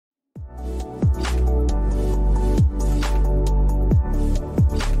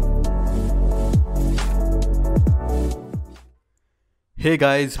Hey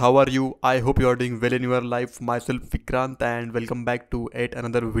guys, how are you? I hope you are doing well in your life. Myself Vikrant and welcome back to yet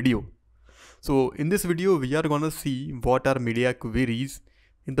another video. So in this video we are gonna see what are media queries.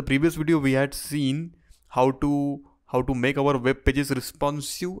 In the previous video we had seen how to make our web pages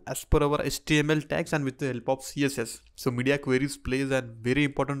responsive as per our HTML tags and with the help of CSS. So media queries plays a very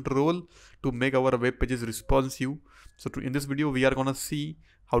important role to make our web pages responsive. So in this video we are gonna see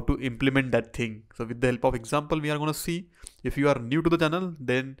how to implement that thing. So with the help of example we are gonna see. If you are new to the channel,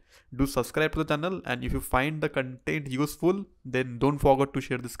 then do subscribe to the channel, and if you find the content useful, then don't forget to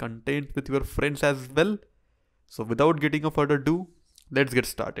share this content with your friends as well. So without getting a further ado, let's get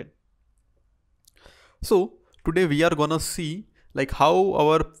started. So today we are gonna see like how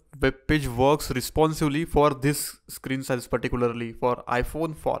our web page works responsively for this screen size, particularly for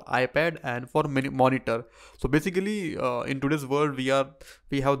iPhone, for iPad, and for monitor. So basically in today's world we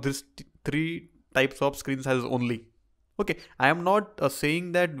have this three types of screen sizes only. Okay, I am not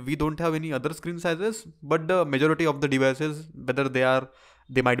saying that we don't have any other screen sizes, but the majority of the devices, whether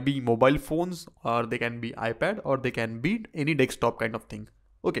they might be mobile phones, or they can be iPad, or they can be any desktop kind of thing.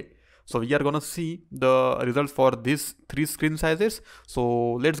 Okay, so we are gonna see the results for these three screen sizes.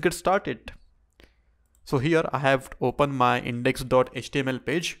 So let's get started. So here I have opened my index.html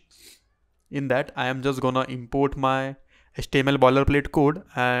page. In that I am just gonna import my HTML boilerplate code,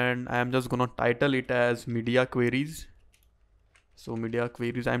 and I am just gonna title it as media queries. So media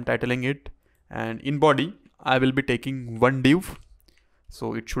queries, I am titling it, and in body I will be taking one div.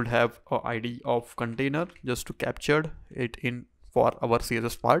 So it should have a ID of container just to capture it in for our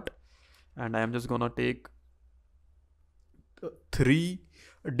CSS part. And I am just gonna take three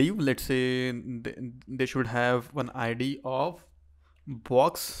div. Let's say they should have one ID of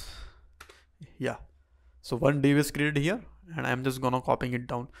box. Yeah. So one div is created here, and I'm just gonna copying it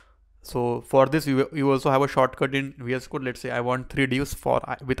down. So for this you also have a shortcut in VS Code. Let's say I want three divs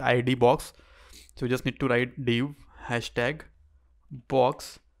with ID box. So you just need to write div hashtag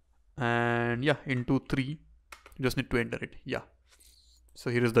box, and yeah, into 3 you just need to enter it. Yeah,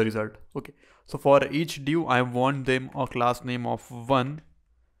 so here is the result. Okay, so for each div I want them a class name of 1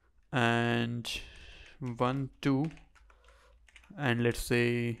 and 1 2 and let's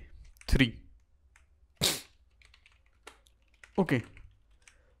say 3. Okay,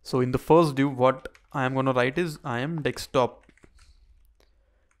 so in the first div what I am gonna write is I am desktop.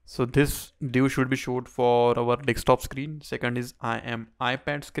 So this div should be showed for our desktop screen. Second is I am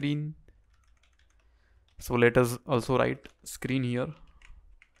iPad screen. So let us also write screen here.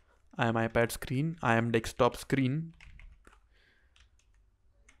 I am iPad screen, I am desktop screen.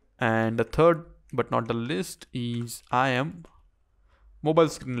 And the third but not the least is I am mobile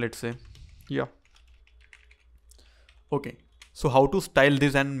screen, let's say. Yeah. Okay, so how to style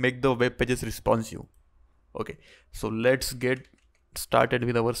this and make the web pages responsive? Okay, so let's get started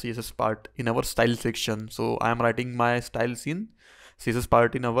with our CSS part in our style section. So I am writing my styles in CSS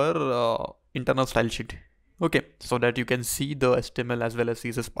part in our internal style sheet. Okay, so that you can see the HTML as well as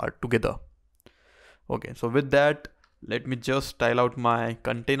CSS part together. Okay, so with that, let me just style out my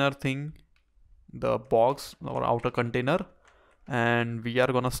container thing, the box or outer container, and we are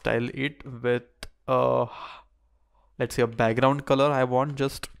gonna style it with let's say a background color. I want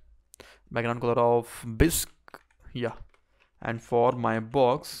just background color of bisque. Yeah, and for my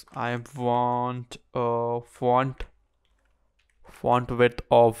box I want a font width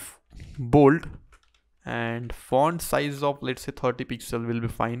of bold, and font size of let's say 30 pixel will be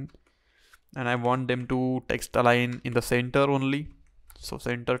fine, and I want them to text align in the center only. So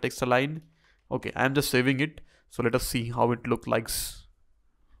center text align. Okay, I'm just saving it. So let us see how it looks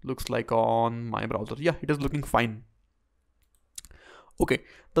like on my browser. Yeah, it is looking fine. Okay,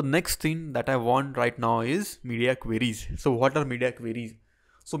 the next thing that I want right now is media queries. So what are media queries?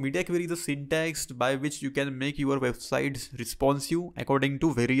 So media query is a syntax by which you can make your websites responsive according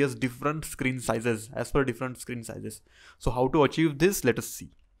to various different screen sizes, as per different screen sizes. So how to achieve this? Let us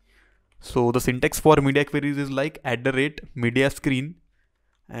see. So the syntax for media queries is like @media screen,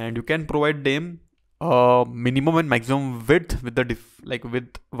 and you can provide them minimum and maximum width with the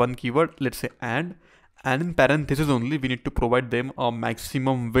with one keyword. Let's say and in parentheses only we need to provide them a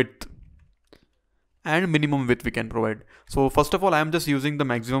maximum width and minimum width we can provide. So first of all I am just using the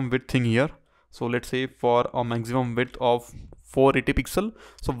maximum width thing here. So let's say for a maximum width of 480 pixel.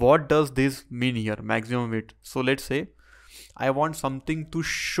 So what does this mean here, maximum width? So let's say I want something to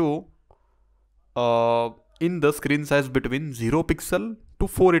show in the screen size between 0 pixel to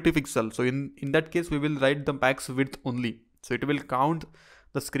 480 pixel. So in that case we will write the max width only. So it will count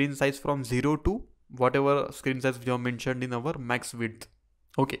the screen size from 0 to whatever screen size we have mentioned in our max width.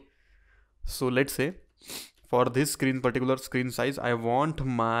 Okay, so let's say for this particular screen size, I want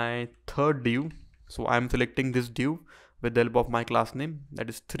my third div. So I'm selecting this div with the help of my class name, that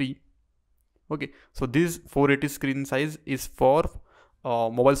is 3. Okay, so this 480 screen size is for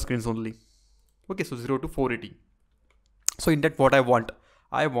mobile screens only. Okay, so 0 to 480. So in that, what I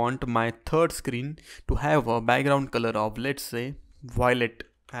want my third screen to have a background color of, let's say, violet,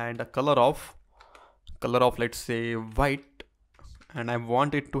 and a color of let's say white, and I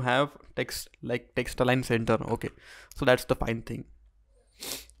want it to have text, like text align center. Okay, so that's the fine thing.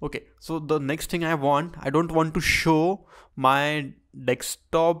 Okay, so the next thing I don't want to show my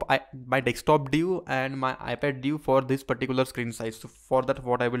desktop div and my iPad div for this particular screen size. So for that,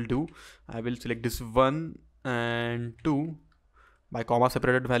 what I will do, I will select this 1 and 2 by comma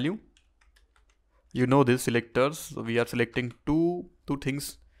separated value. You know these selectors, so we are selecting two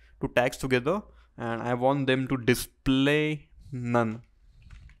things, two tags together, and I want them to display none.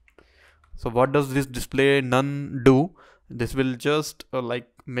 So what does this display none do? This will just like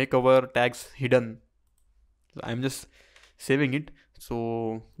make our tags hidden. So I'm just saving it.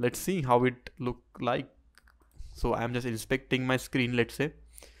 So let's see how it look like. So I'm just inspecting my screen, let's say.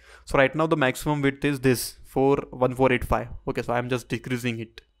 So right now the maximum width is this 1485. Okay, so I'm just decreasing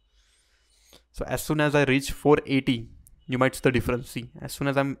it. So as soon as I reach 480, you might see the difference. See, as soon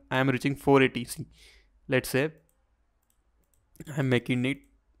as I'm reaching 480, see, let's say I'm making it,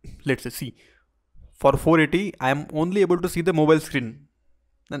 let's say, see, for 480 I'm only able to see the mobile screen.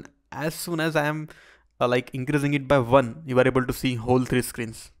 Then as soon as I am like increasing it by 1, you are able to see whole 3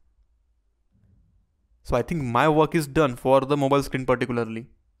 screens. So I think my work is done for the mobile screen particularly.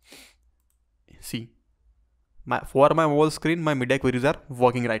 See, for my mobile screen, my media queries are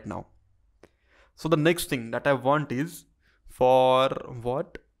working right now. So the next thing that I want is for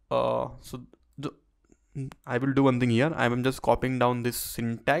what? I will do one thing here. I am just copying down this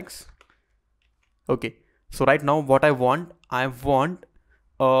syntax. Okay, so right now what I want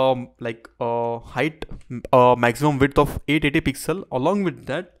height, maximum width of 880 pixel. Along with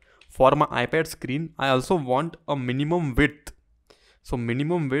that, for my iPad screen, I also want a minimum width. So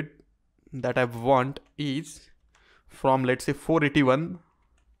minimum width that I want is from, let's say, 481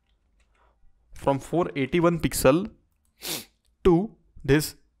 pixel to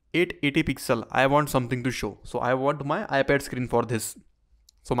this 880 pixel. I want something to show. So I want my iPad screen for this.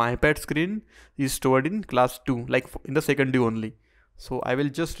 So my iPad screen is stored in class 2, like in the second div only. So I will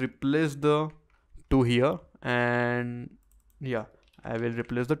just replace the 2 here, and yeah, I will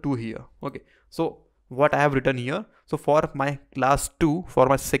replace the 2 here. Okay, so what I have written here, so for my class 2, for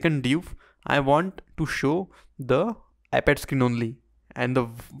my second div, I want to show the iPad screen only, and the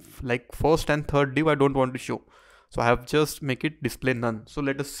like first and third div I don't want to show. So I have just make it display none. So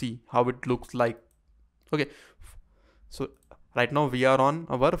let us see how it looks like. Okay, so right now we are on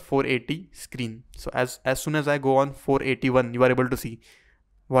our 480 screen. So as soon as I go on 481, you are able to see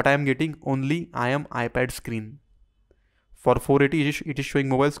what I am getting. Only I am iPad screen. For 480 it is showing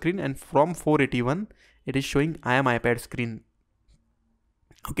mobile screen, and from 481 it is showing I am iPad screen.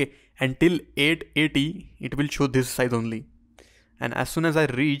 Okay, until 880 it will show this size only, and as soon as I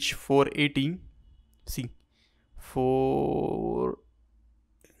reach 480, see,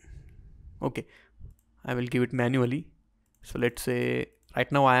 okay, I will give it manually. So let's say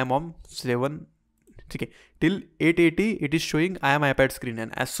right now I am on 7. Okay, till 880 it is showing I am iPad screen,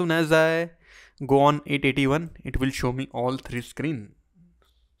 and as soon as I go on 881 it will show me all 3 screen.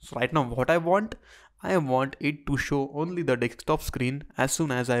 So right now what I want it to show only the desktop screen as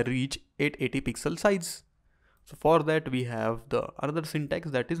soon as I reach 880 pixel size. So for that we have the another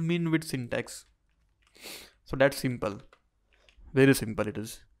syntax, that is min width syntax. So that's simple, very simple it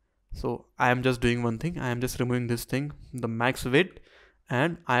is. So I am just doing one thing, I am just removing this thing, the max width,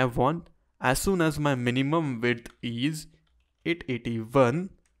 and I want as soon as my minimum width is 881,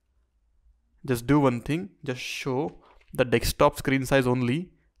 just do one thing, just show the desktop screen size only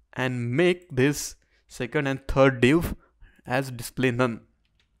and make this second and third div as display none.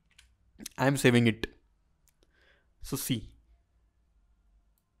 I am saving it. So see,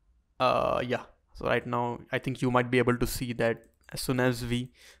 yeah, so right now I think you might be able to see that as soon as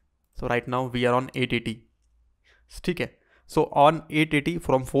so right now we are on 880. Okay, so on 880,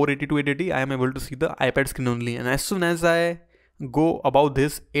 from 480 to 880 I am able to see the iPad screen only, and as soon as I go above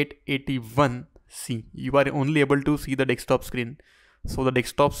this 881, see, you are only able to see the desktop screen. So the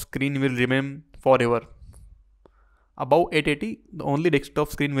desktop screen will remain forever. Above 880 the only desktop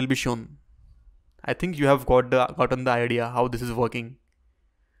screen will be shown. I think you have gotten the idea how this is working.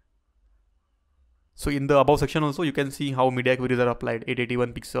 So in the above section also you can see how media queries are applied,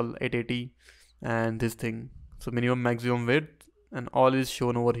 881 pixel, 880, and this thing. So minimum maximum width, and all is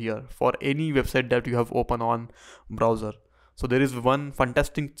shown over here for any website that you have open on browser. So there is one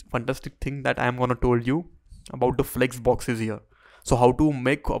fantastic thing that I am gonna told you about the flex boxes here. So how to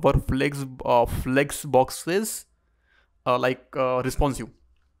make our flex boxes responsive.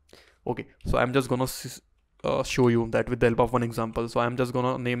 Okay, so I'm just gonna show you that with the help of one example. So I'm just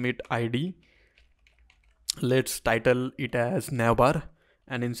gonna name it ID. Let's title it as navbar,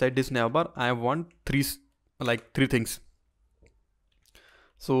 and inside this navbar I want three things.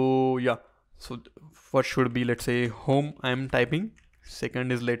 So yeah, so first should be, let's say, home. I'm typing.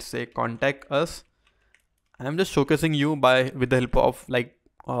 Second is, let's say, contact us. I'm just showcasing you with the help of like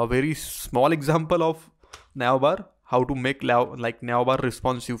a very small example of navbar, how to make navbar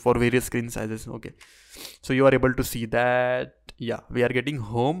responsive for various screen sizes. Okay, so you are able to see that, yeah, we are getting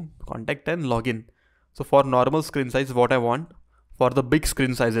home, contact, and login. So for normal screen size, what I want, for the big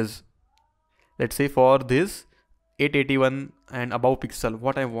screen sizes, let's say for this 881 and above pixel,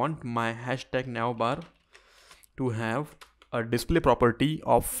 what I want my hashtag navbar to have a display property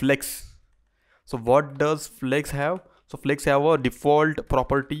of flex. So what does flex have? So flex have a default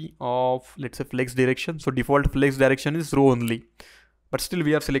property of, let's say, flex direction. So default flex direction is row only, but still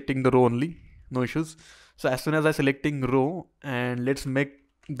we are selecting the row only, no issues. So as soon as I selecting row, and let's make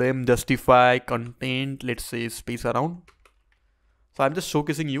them justify content, let's say space around. So I'm just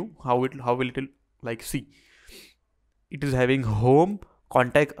showcasing you how will it like, see, it is having home,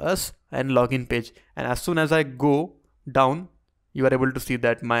 contact us, and login page. And as soon as I go down, you are able to see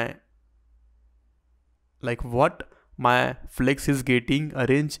that my flex is getting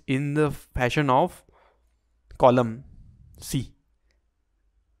arranged in the fashion of column. See,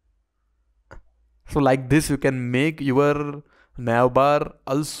 so like this you can make your navbar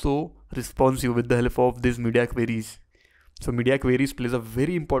also responsive with the help of these media queries. So media queries plays a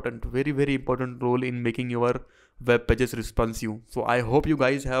very important role in making your web pages responsive. So I hope you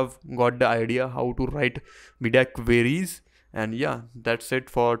guys have got the idea how to write media queries. And yeah, that's it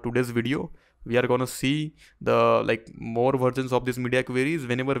for today's video. We are gonna see the more versions of these media queries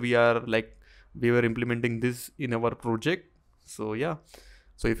whenever we were implementing this in our project. So yeah,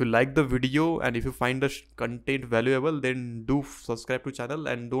 so if you like the video and if you find the content valuable, then do subscribe to channel,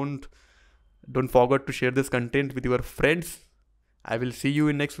 and don't forget to share this content with your friends. I will see you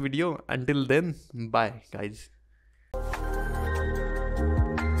in next video. Until then, bye guys.